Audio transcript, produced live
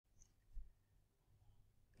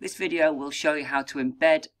This video will show you how to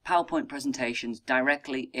embed PowerPoint presentations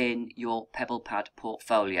directly in your PebblePad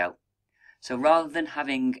portfolio. So rather than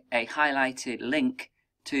having a highlighted link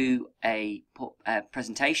to a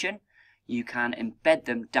presentation, you can embed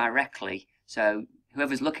them directly. So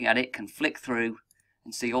whoever's looking at it can flick through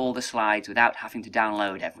and see all the slides without having to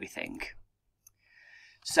download everything.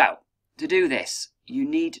 So to do this, you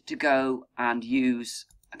need to go and use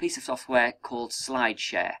a piece of software called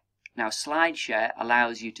Slideshare. Now, Slideshare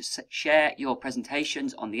allows you to share your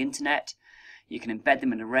presentations on the internet. You can embed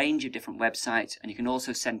them in a range of different websites, and you can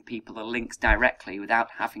also send people the links directly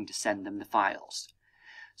without having to send them the files.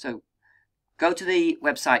 So go to the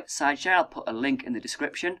website Slideshare. I'll put a link in the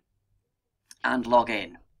description and log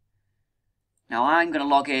in. Now, I'm going to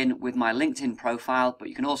log in with my LinkedIn profile, but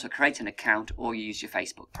you can also create an account or use your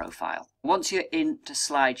Facebook profile. Once you're into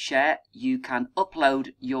Slideshare, you can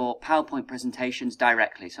upload your PowerPoint presentations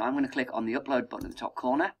directly. So I'm going to click on the upload button in the top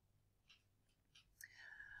corner.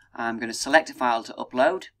 I'm going to select a file to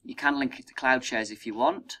upload. You can link it to CloudShares if you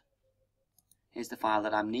want. Here's the file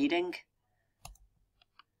that I'm needing.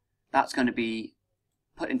 That's going to be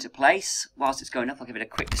put into place. Whilst it's going up, I'll give it a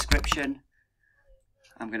quick description.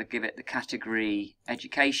 I'm going to give it the category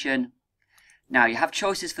education. Now, you have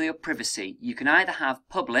choices for your privacy. You can either have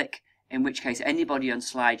public, in which case anybody on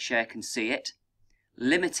Slideshare can see it,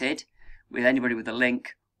 limited, with anybody with a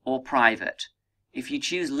link, or private. If you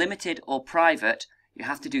choose limited or private, you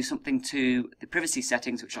have to do something to the privacy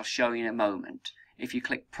settings, which I'll show you in a moment. If you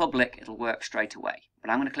click public, it'll work straight away.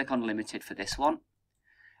 But I'm going to click on limited for this one,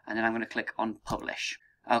 and then I'm going to click on publish.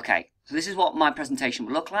 Okay, so this is what my presentation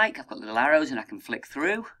will look like. I've got little arrows and I can flick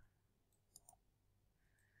through.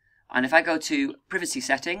 And if I go to privacy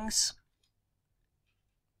settings,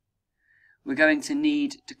 we're going to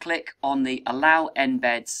need to click on the allow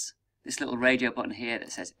embeds, this little radio button here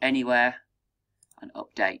that says anywhere, and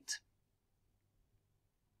update.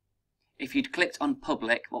 If you'd clicked on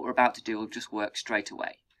public, what we're about to do will just work straight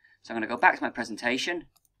away. So I'm going to go back to my presentation,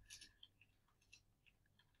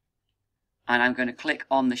 and I'm going to click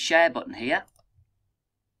on the share button here,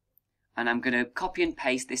 and I'm going to copy and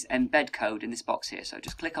paste this embed code in this box here. So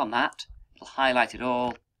just click on that, it'll highlight it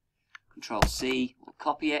all, Control C will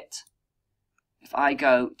copy it. If I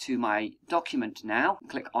go to my document now and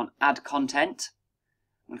click on add content,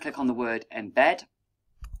 I'm going to click on the word embed,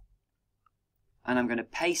 and I'm going to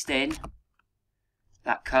paste in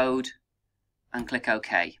that code and click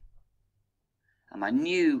OK. And my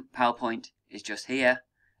new PowerPoint is just here,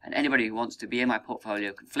 and anybody who wants to be in my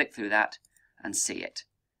portfolio can flick through that and see it.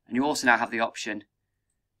 And you also now have the option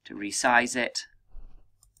to resize it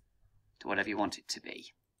to whatever you want it to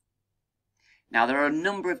be. Now, there are a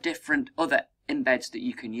number of different other embeds that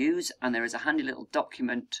you can use, and there is a handy little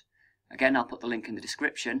document, again I'll put the link in the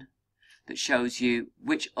description, that shows you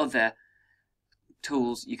which other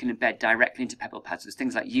tools you can embed directly into PebblePad. So there's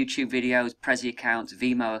things like YouTube videos, Prezi accounts,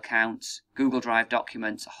 Vimeo accounts, Google Drive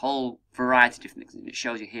documents, a whole variety of different things, and it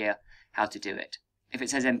shows you here how to do it. If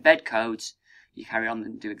it says embed codes, you carry on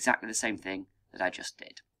and do exactly the same thing that I just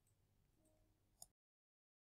did.